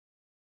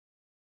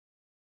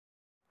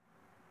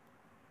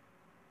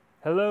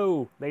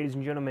Hello, ladies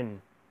and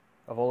gentlemen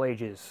of all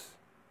ages.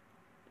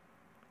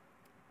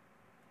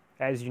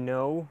 As you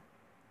know,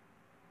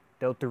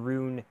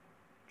 Deltarune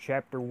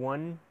Chapter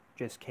 1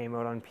 just came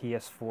out on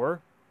PS4.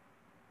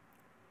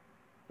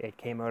 It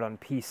came out on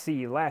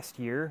PC last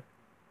year.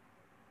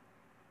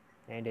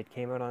 And it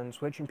came out on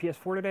Switch and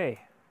PS4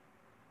 today.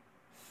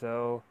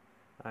 So,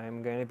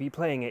 I'm going to be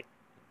playing it.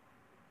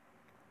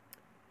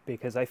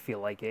 Because I feel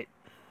like it.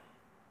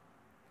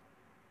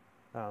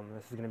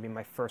 This is going to be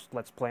my first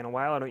Let's Play in a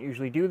while. I don't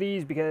usually do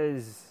these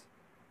because,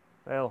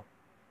 well,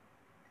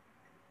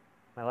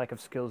 my lack of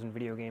skills in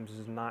video games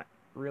is not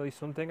really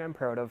something I'm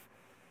proud of.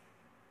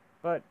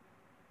 But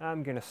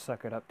I'm going to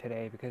suck it up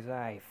today because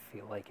I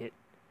feel like it.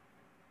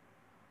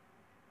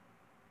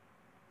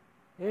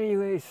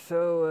 Anyway,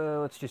 so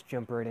let's just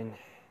jump right in.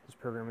 This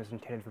program is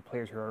intended for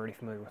players who are already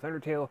familiar with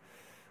Undertale.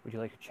 Would you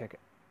like to check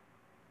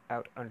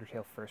out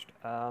Undertale first?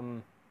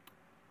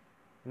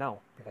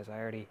 No, because I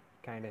already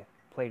kind of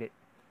played it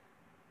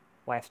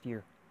last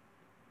year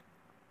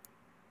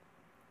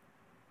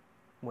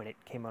when it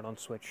came out on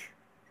Switch.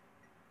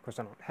 Of course,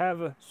 I don't have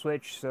a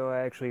Switch, so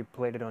I actually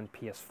played it on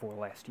PS4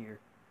 last year.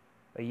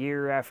 A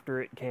year after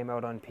it came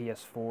out on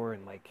PS4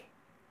 and like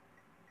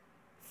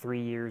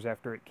 3 years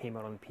after it came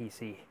out on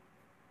PC.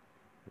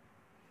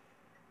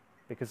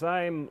 Because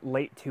I'm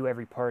late to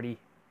every party.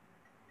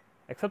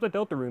 Except the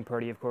Deltarune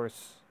party, of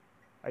course.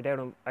 I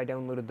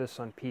downloaded this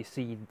on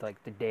PC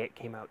like the day it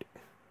came out.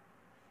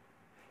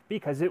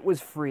 Because it was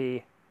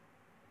free.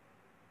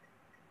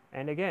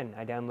 And again,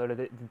 I downloaded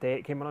it the day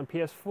it came out on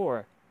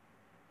PS4.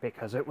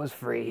 Because it was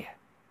free.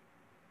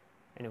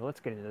 Anyway, let's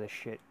get into this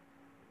shit.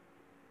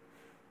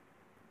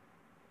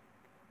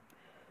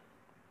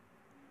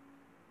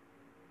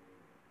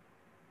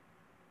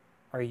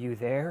 Are you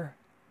there?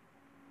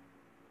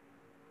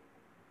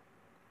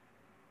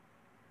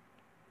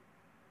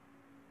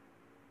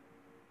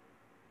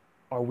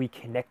 Are we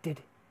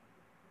connected?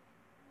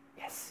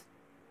 Yes,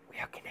 we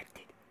are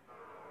connected.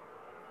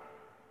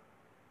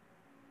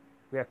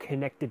 We are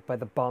connected by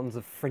the bonds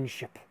of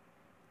friendship.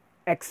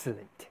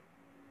 Excellent.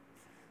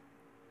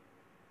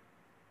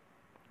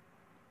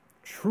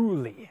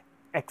 Truly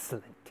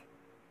excellent.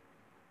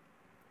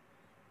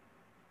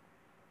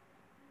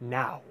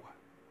 Now,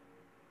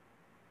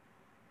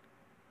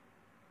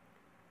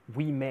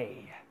 we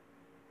may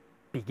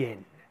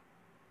begin.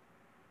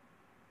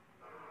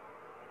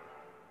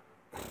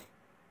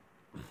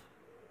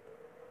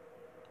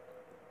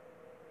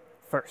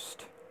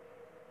 First,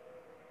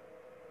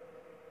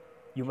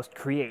 you must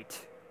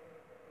create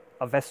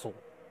a vessel.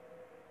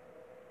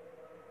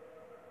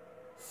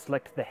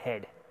 Select the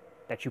head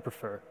that you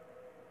prefer.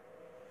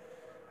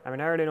 I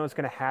mean, I already know what's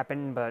going to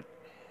happen, but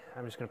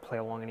I'm just going to play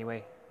along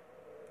anyway.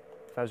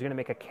 If I was going to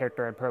make a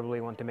character, I'd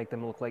probably want to make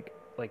them look like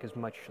as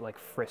much like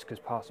Frisk as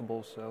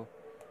possible, so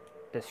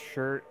this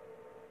shirt,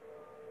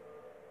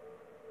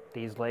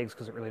 these legs,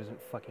 because it really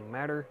doesn't fucking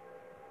matter.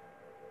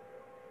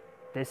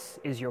 This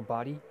is your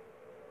body.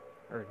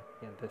 Or,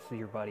 yeah, this is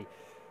your body.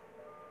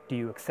 Do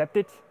you accept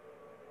it?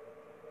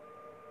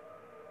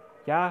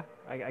 Yeah,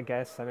 I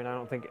guess. I mean, I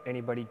don't think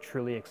anybody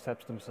truly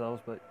accepts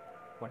themselves, but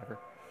whatever.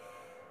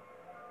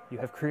 You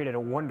have created a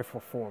wonderful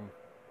form.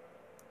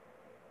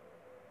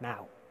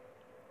 Now,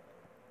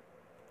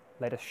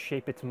 let us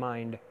shape its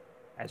mind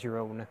as your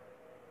own.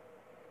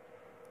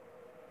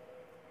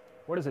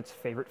 What is its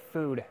favorite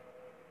food?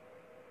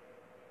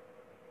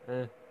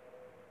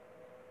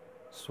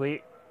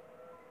 Sweet.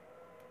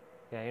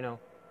 Yeah, you know.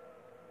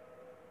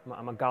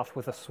 I'm a goth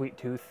with a sweet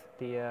tooth.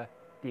 The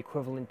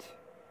equivalent,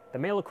 the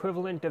male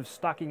equivalent of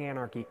stalking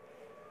anarchy.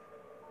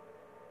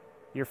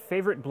 Your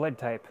favorite blood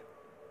type?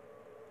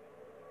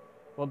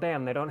 Well,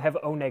 damn, they don't have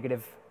O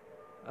negative.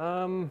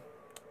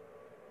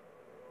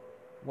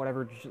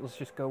 Whatever. Let's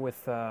just go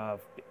with A.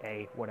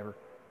 Whatever.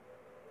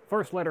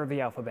 First letter of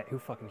the alphabet. Who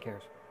fucking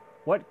cares?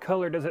 What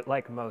color does it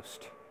like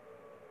most?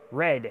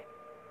 Red.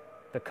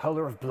 The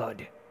color of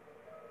blood.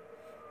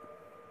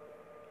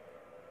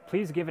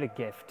 Please give it a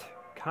gift.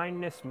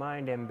 Kindness,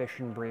 mind,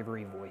 ambition,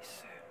 bravery,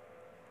 voice.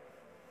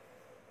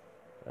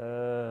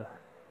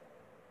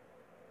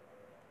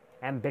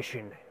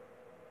 Ambition.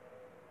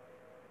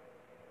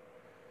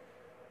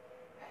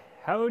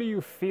 How do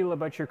you feel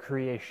about your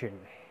creation?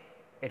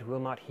 It will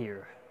not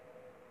hear.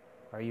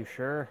 Are you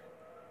sure?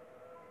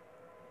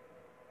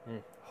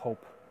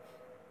 Hope.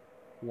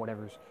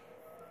 Whatever's.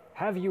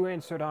 Have you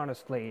answered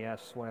honestly?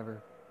 Yes,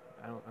 whatever.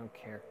 I don't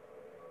care.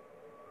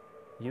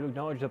 You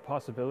acknowledge the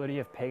possibility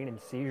of pain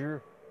and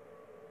seizure?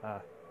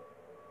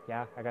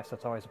 Yeah, I guess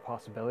that's always a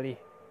possibility.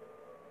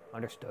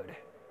 Understood.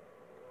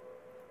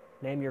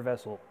 Name your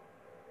vessel.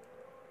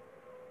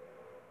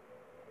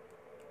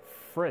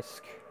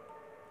 Frisk.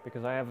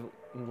 Because I have,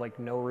 like,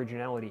 no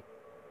originality.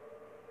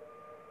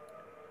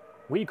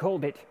 We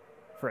called it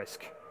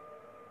Frisk.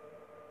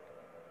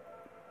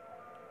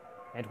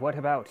 And what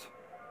about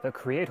the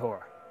creator?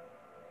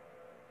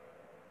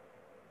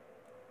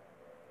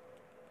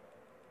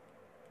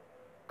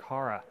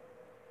 Kara.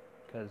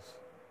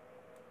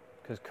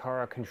 Because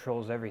Kara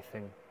controls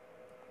everything.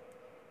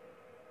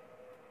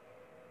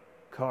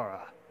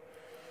 Kara.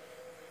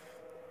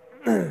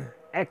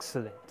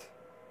 Excellent.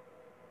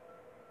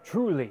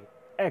 Truly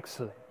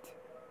excellent.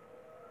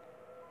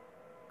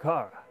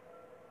 Kara.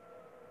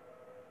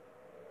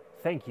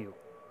 Thank you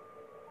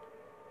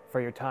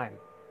for your time,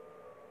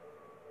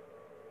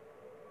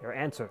 your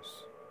answers,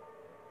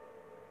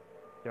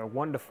 your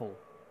wonderful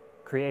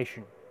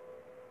creation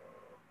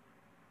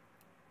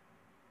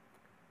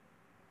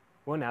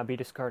will now be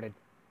discarded.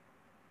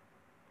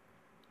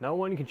 No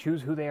one can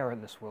choose who they are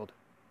in this world.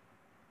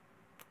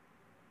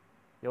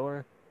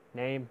 Your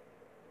name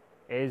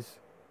is...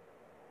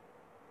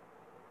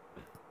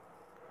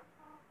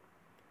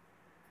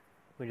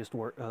 Let me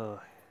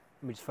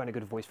just find a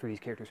good voice for these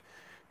characters.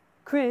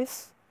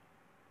 Chris?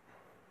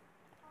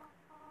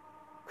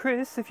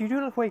 Chris, if you do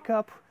not wake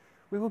up,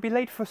 we will be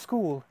late for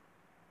school.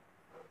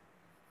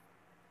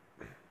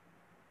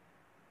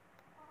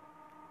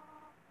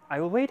 I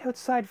will wait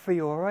outside for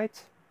you,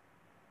 alright?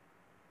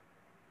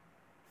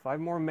 5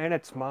 more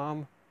minutes,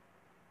 Mom.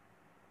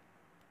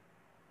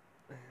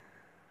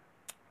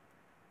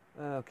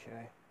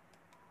 Okay.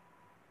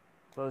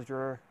 Close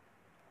drawer.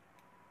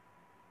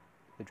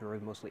 The drawer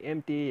is mostly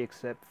empty,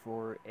 except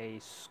for a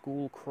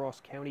school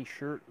cross-county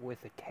shirt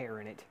with a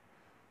tear in it.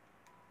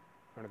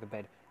 Under the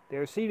bed. They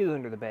are seated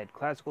under the bed.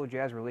 Classical,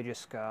 jazz, religious,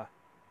 ska.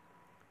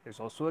 There's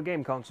also a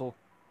game console.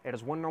 It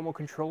has 1 normal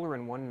controller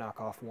and 1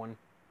 knockoff one.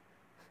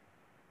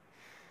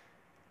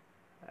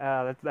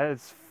 That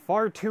is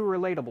far too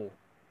relatable.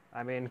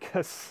 I mean,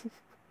 because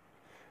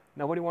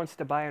nobody wants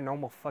to buy a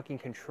normal fucking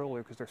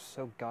controller because they're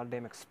so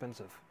goddamn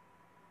expensive.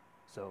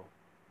 So,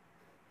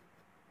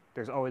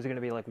 there's always going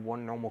to be like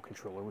 1 normal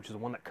controller, which is the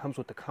one that comes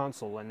with the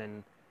console, and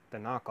then the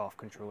knockoff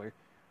controller.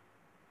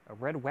 A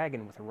red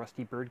wagon with a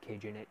rusty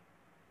birdcage in it.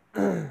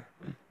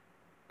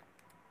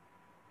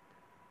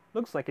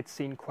 Looks like it's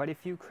seen quite a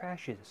few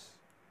crashes.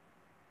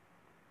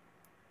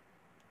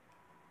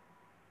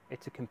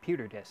 It's a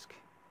computer desk.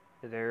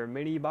 There are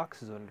many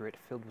boxes under it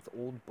filled with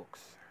old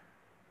books.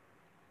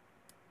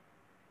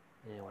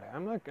 Anyway,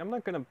 I'm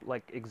not gonna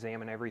like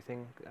examine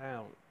everything.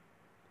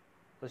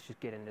 Let's just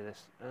get into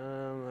this.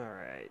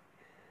 Alright.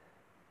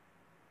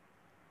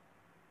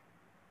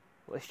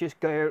 Let's just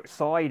go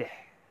outside.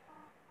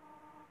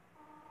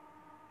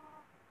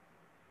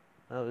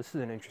 Oh, this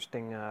is an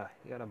interesting,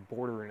 you got a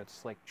border and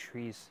it's like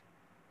trees.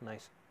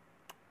 Nice.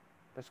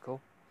 That's cool.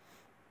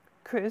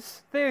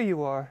 Chris, there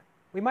you are.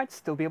 We might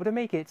still be able to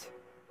make it.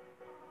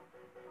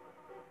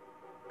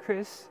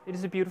 Chris, it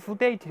is a beautiful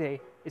day today,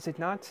 is it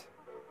not?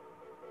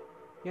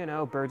 You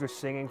know, birds are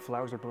singing,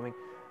 flowers are blooming.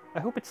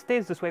 I hope it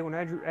stays this way when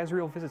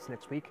Azrael visits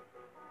next week.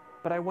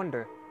 But I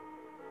wonder,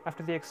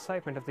 after the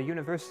excitement of the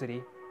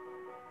university,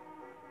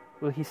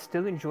 will he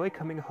still enjoy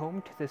coming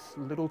home to this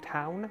little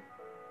town?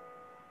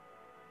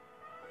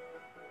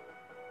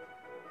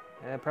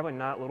 Probably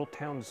not.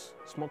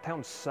 Small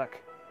towns suck.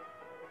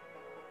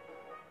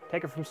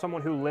 Take it from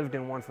someone who lived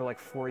in one for like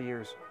 4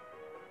 years.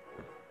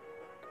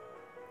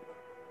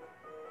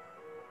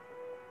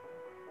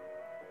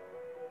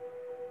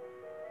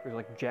 There's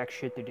like jack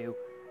shit to do.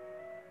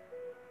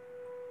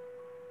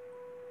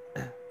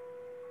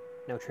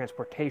 No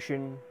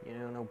transportation, you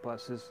know, no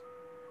buses.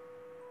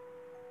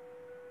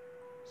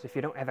 So if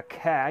you don't have a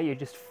car, you're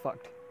just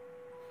fucked.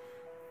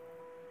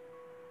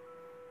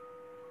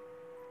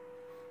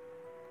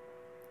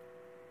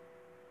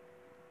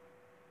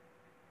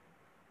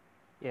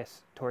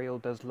 Yes,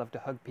 Toriel does love to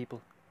hug people.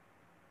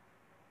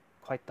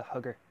 Quite the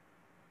hugger.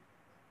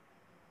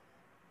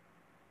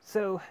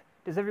 So,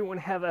 does everyone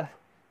have a...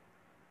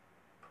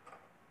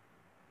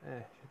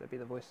 should that be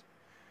the voice?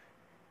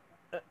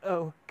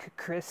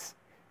 Chris.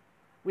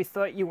 We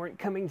thought you weren't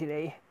coming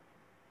today.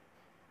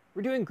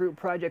 We're doing group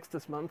projects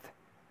this month.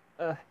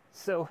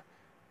 So,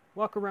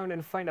 walk around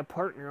and find a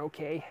partner,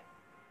 okay?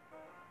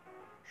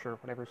 Sure,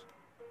 whatever's.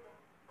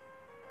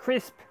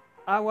 Crisp,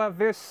 awa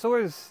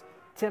versors.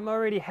 Tim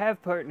already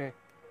have partner.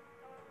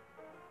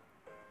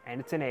 And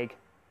it's an egg.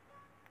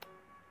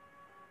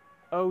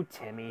 Oh,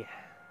 Timmy.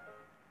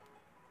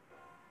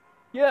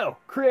 Yo,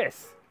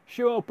 Chris!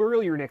 Show up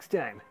earlier next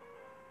time.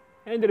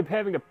 I ended up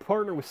having to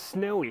partner with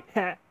Snowy.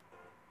 Ha!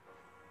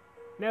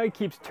 Now he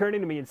keeps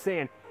turning to me and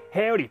saying,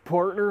 "Howdy,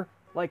 partner,"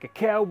 like a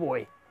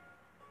cowboy.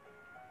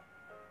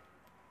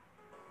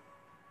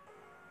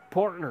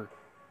 Partner,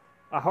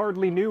 I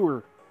hardly knew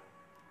her.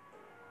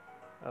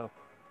 Oh,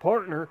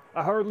 partner,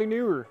 I hardly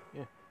knew her.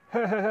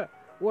 Yeah.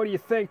 What do you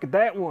think of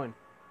that one?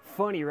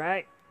 Funny,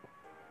 right?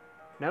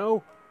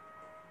 No?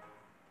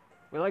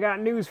 Well, I got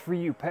news for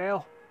you,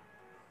 pal.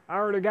 I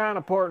already got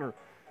a partner.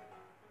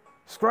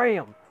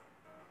 Scram!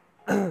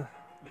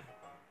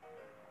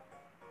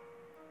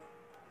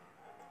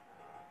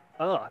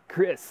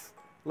 Chris.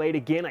 Late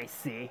again, I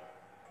see.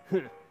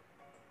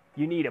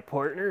 You need a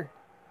partner?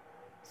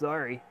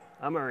 Sorry,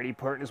 I'm already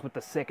partners with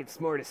the second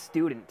smartest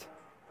student.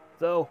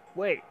 So,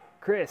 wait,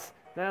 Chris,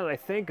 now that I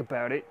think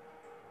about it,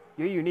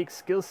 your unique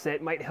skill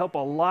set might help a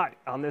lot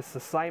on this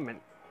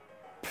assignment.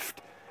 Pfft,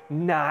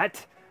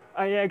 not!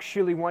 I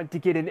actually want to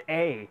get an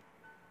A.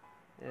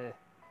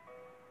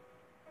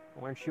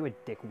 Aren't you a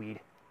dickweed?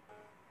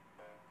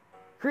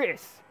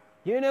 Chris,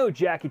 you know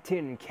Jackie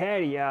Tin and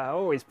Caddy are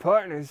always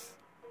partners.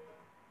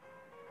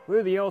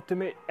 We're the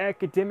ultimate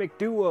academic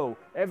duo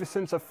ever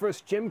since our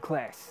first gym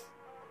class.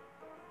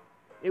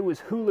 It was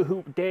hula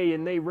hoop day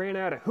and they ran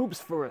out of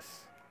hoops for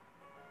us.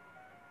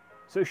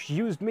 So she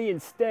used me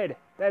instead.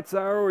 That's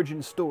our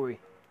origin story.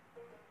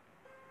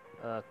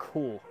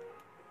 Cool.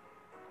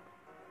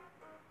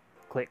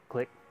 Click,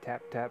 click,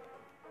 tap, tap.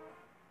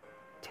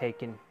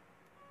 Taken.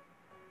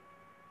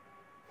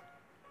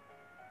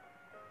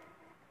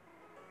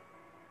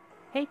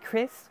 Hey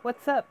Chris,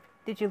 what's up?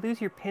 Did you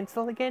lose your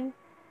pencil again?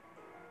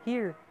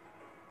 Here,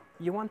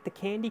 you want the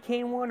candy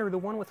cane one or the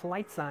one with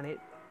lights on it?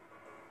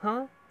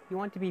 Huh? You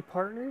want to be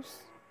partners?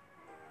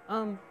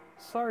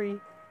 Sorry.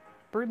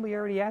 Birdley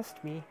already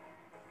asked me.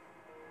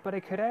 But I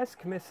could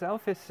ask Miss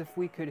Alphys if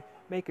we could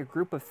make a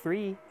group of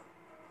 3.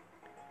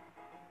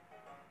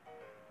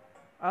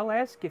 I'll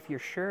ask if you're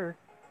sure.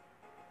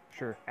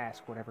 Sure,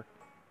 ask, whatever.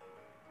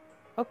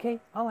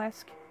 Okay, I'll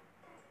ask.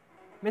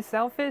 Miss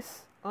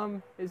Alphys,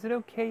 is it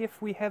okay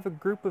if we have a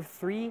group of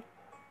 3?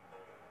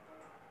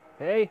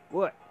 Hey,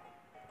 what?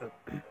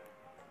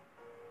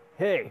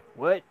 Hey,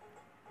 what?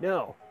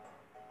 No.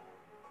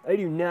 I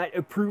do not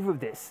approve of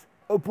this.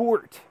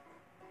 Abort.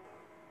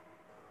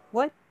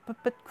 What?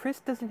 But Chris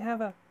doesn't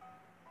have a...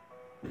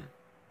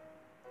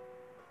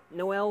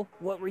 Noelle,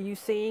 what were you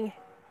saying?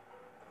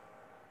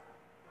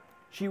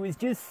 She was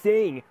just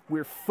saying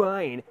we're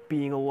fine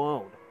being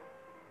alone.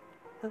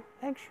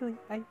 Actually,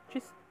 I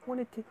just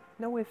wanted to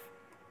know if...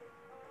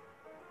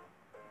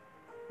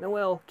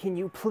 Noelle, can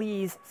you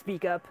please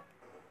speak up?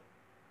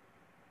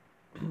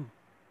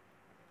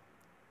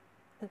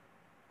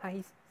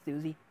 Hi,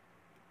 Susie.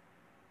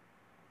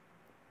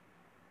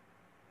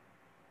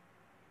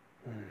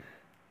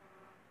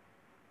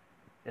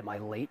 Am I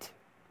late?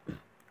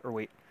 Or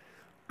wait.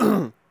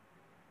 Am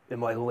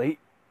I late?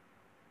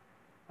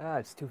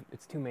 It's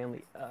too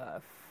manly.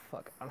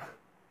 Fuck.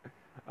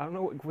 I don't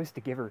know what quiz to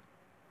give her.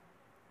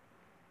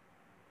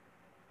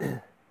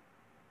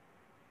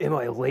 Am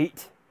I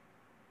late?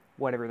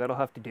 Whatever, that'll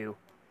have to do.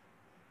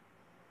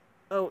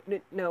 Oh,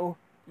 no,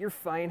 you're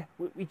fine.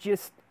 We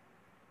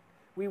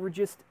were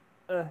just,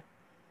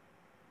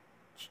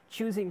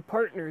 choosing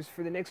partners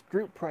for the next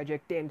group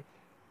project, and,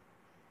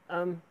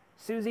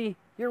 Susie,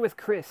 you're with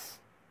Chris.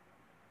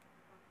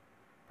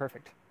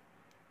 Perfect.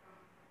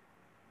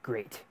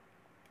 Great.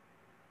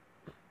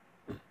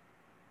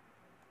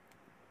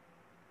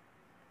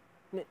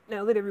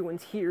 Now that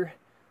everyone's here,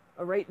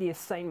 I'll write the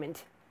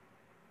assignment.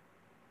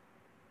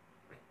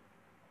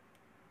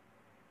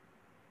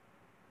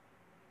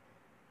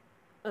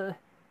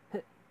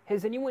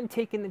 Has anyone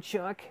taken the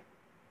chalk?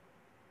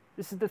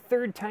 This is the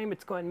 3rd time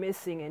it's gone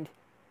missing, and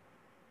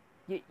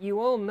you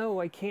all know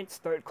I can't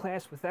start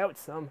class without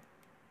some.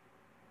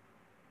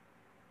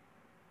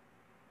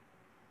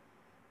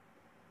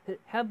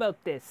 How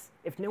about this?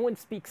 If no one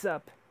speaks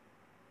up,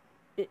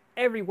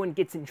 everyone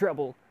gets in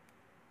trouble.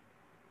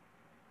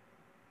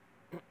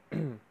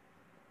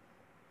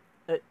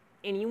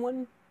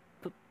 Anyone?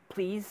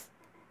 Please?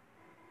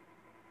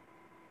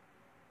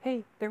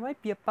 Hey, there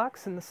might be a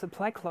box in the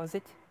supply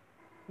closet.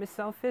 Miss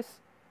Alphys,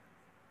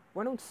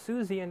 why don't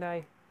Susie and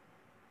I...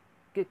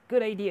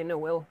 Good idea,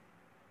 Noelle.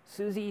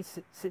 Susie,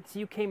 since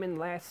you came in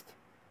last,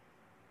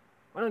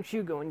 why don't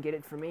you go and get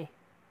it for me?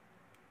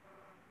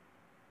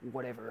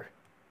 Whatever.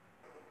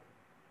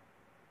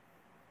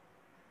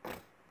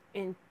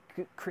 And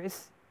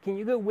Chris, can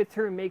you go with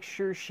her and make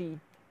sure she,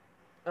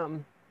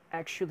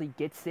 actually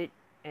gets it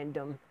and,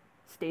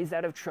 stays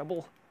out of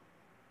trouble?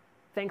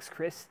 Thanks,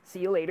 Chris. See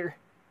you later.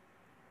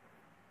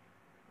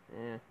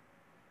 Yeah.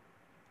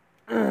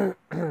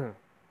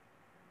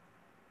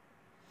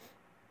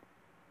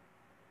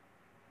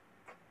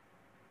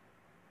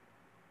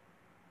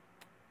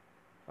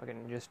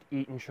 Fucking just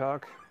eating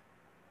chalk.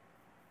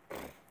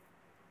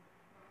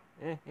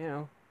 You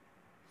know.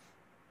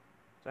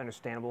 It's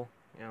understandable,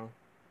 you know.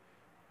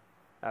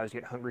 I always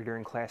get hungry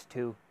during class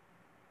too.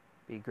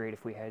 Be great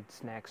if we had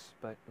snacks,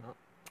 but no.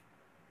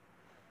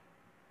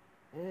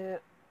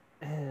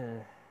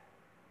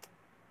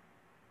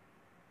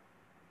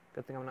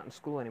 Good thing I'm not in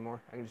school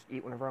anymore. I can just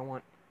eat whenever I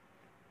want.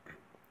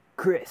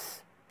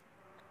 Chris.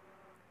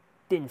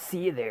 Didn't see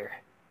you there.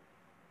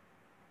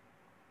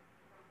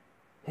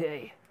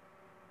 Hey.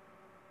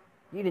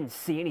 You didn't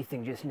see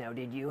anything just now,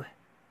 did you?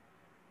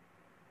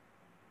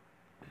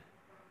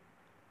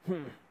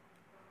 You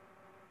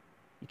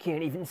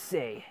can't even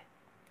say.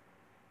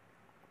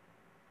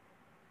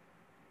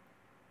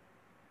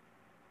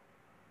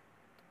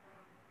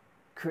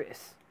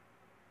 Chris.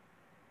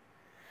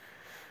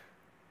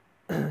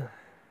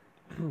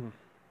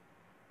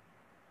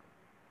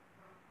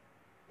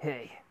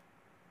 Hey.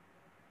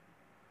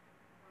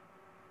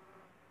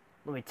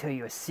 Let me tell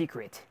you a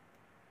secret.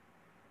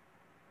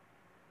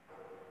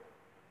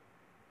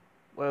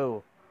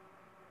 Whoa.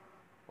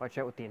 Watch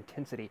out with the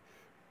intensity.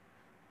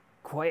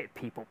 Quiet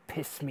people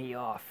piss me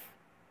off.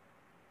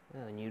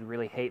 Well, and you'd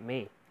really hate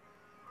me.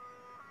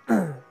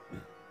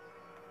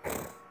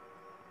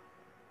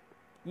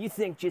 You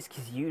think just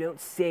 'cause you don't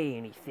say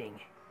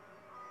anything,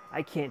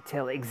 I can't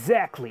tell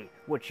exactly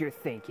what you're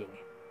thinking.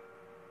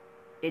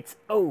 It's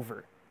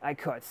over. I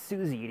caught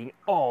Susie eating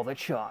all the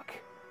chalk.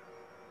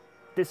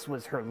 This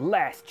was her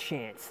last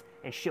chance,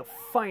 and she'll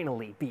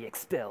finally be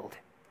expelled.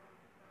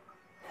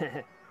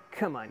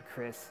 Come on,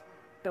 Chris.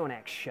 Don't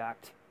act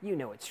shocked. You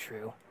know it's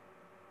true.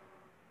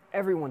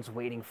 Everyone's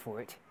waiting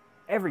for it.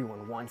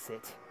 Everyone wants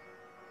it.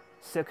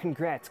 So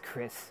congrats,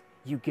 Chris.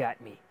 You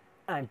got me.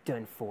 I'm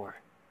done for.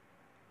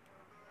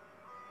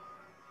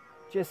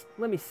 Just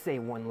let me say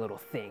one little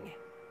thing.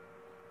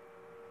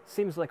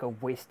 Seems like a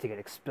waste to get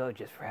expelled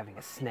just for having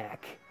a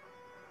snack.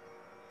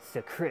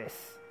 So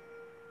Chris,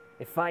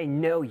 if I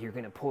know you're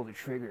gonna pull the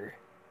trigger,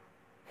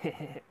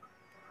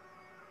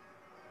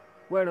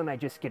 why don't I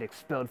just get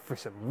expelled for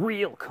some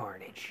real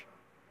carnage?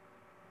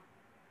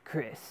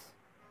 Chris,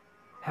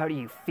 how do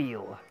you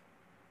feel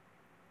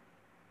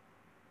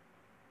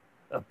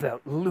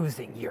about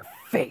losing your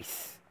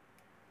face?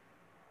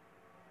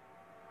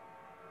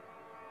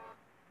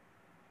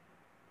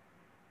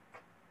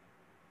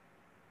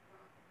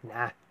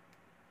 Nah.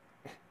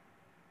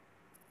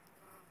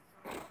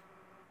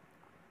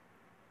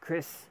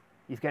 Chris,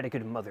 you've got a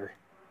good mother.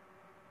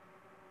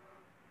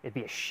 It'd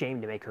be a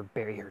shame to make her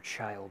bury her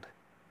child.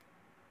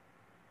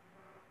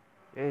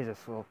 Jesus,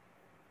 well,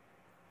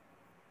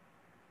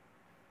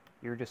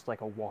 you're just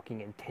like a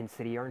walking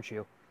intensity, aren't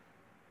you?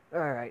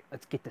 Alright,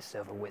 let's get this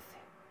over with.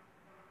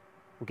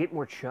 We'll get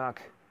more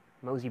chalk,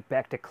 mosey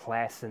back to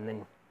class, and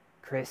then,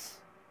 Chris,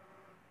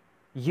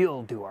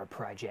 you'll do our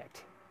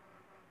project.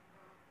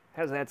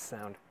 How's that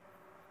sound?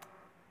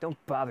 Don't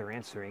bother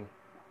answering.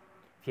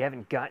 If you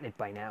haven't gotten it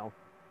by now,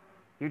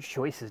 your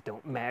choices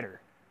don't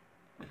matter.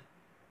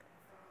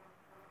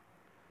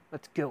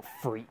 Let's go,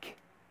 freak.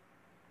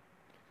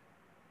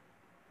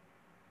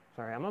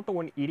 Sorry, I'm not the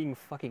one eating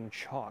fucking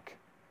chalk.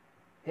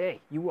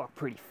 Hey, you walk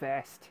pretty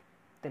fast.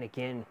 Then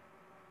again,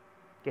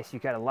 guess you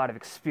got a lot of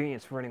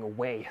experience running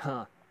away,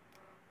 huh?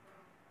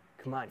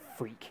 Come on,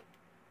 freak.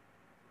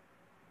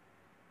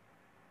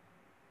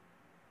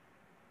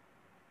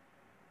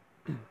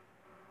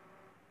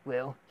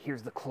 Well,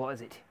 here's the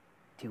closet.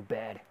 Too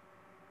bad.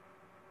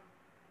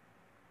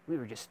 We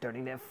were just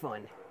starting to have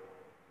fun.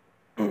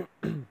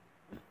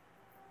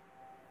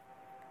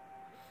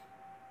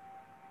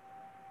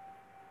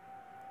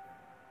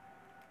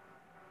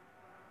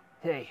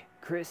 Hey,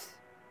 Chris,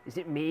 is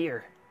it me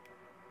or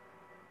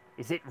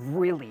is it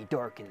really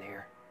dark in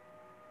there?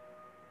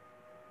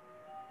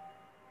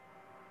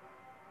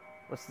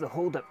 What's the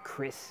holdup,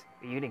 Chris?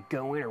 Are you gonna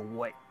go in or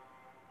what?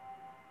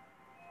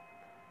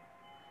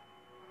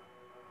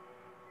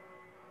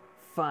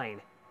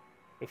 Fine.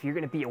 If you're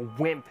gonna be a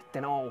wimp,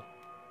 then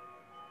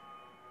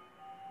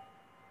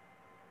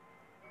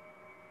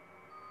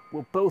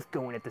we'll both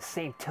go in at the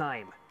same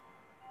time.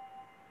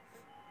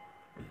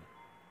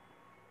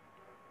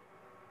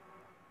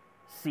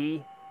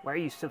 See? Why are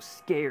you so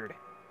scared?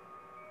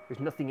 There's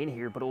nothing in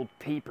here but old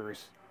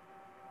papers.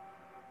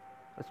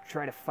 Let's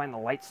try to find the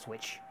light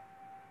switch.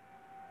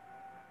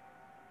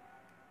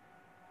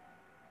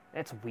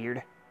 That's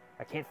weird.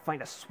 I can't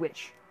find a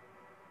switch.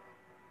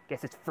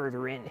 Guess it's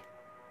further in.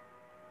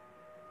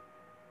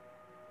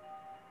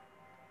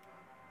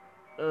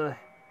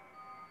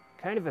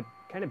 Kind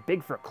of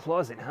big for a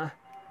closet, huh?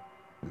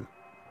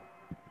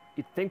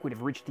 You'd think we'd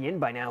have reached the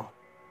end by now.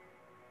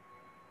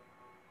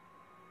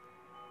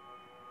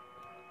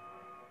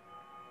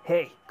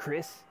 Hey,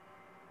 Chris.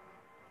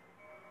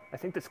 I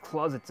think this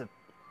closet's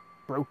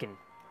broken.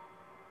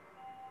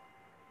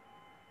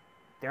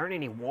 There aren't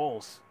any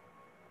walls.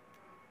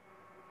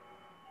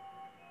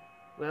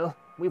 Well,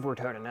 we've worked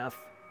hard enough.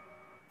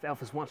 If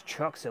Alphys wants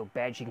chalk so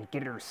bad she can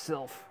get it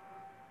herself.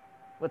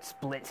 Let's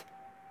split.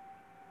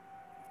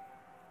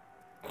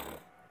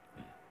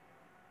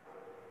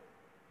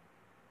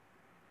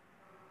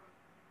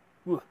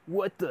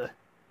 What the?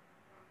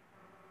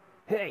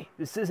 Hey,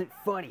 this isn't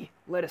funny.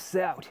 Let us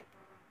out.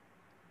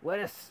 Let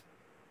us...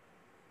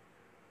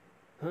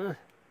 Huh?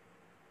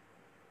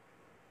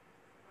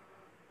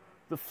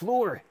 The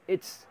floor,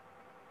 it's...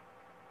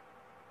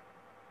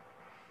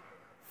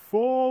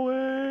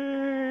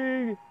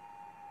 falling!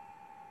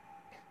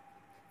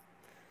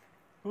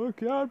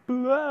 Look out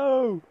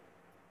below!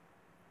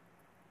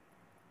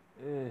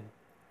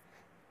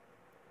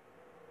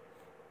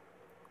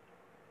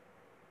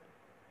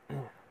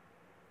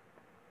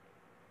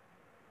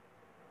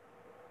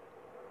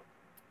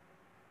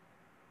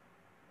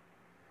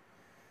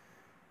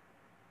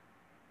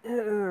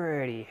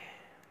 Alrighty.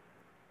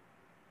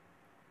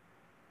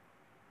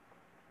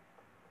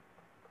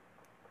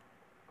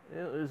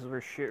 Well, this is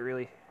where shit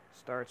really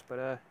starts,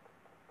 but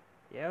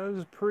yeah, it was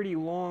a pretty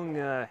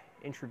long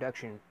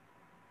introduction.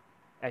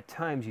 At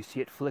times you see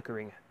it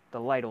flickering, the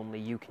light only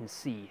you can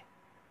see.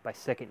 By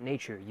second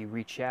nature, you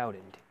reach out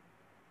and...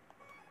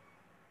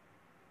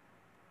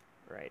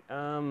 Right,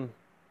 yeah,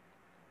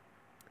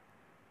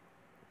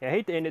 I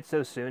hate to end it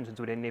so soon since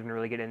we didn't even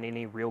really get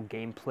any real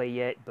gameplay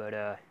yet,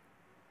 but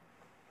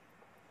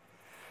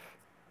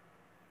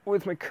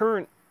with my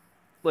current,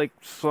 like,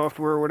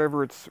 software or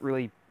whatever, it's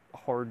really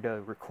hard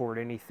to record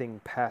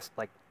anything past,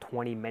 like,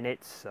 20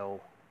 minutes,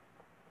 so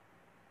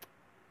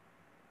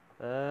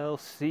I'll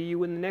see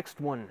you in the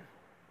next one.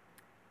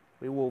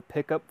 We will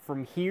pick up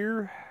from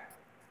here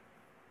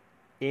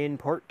in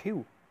part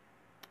 2.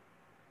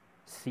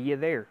 See you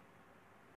there.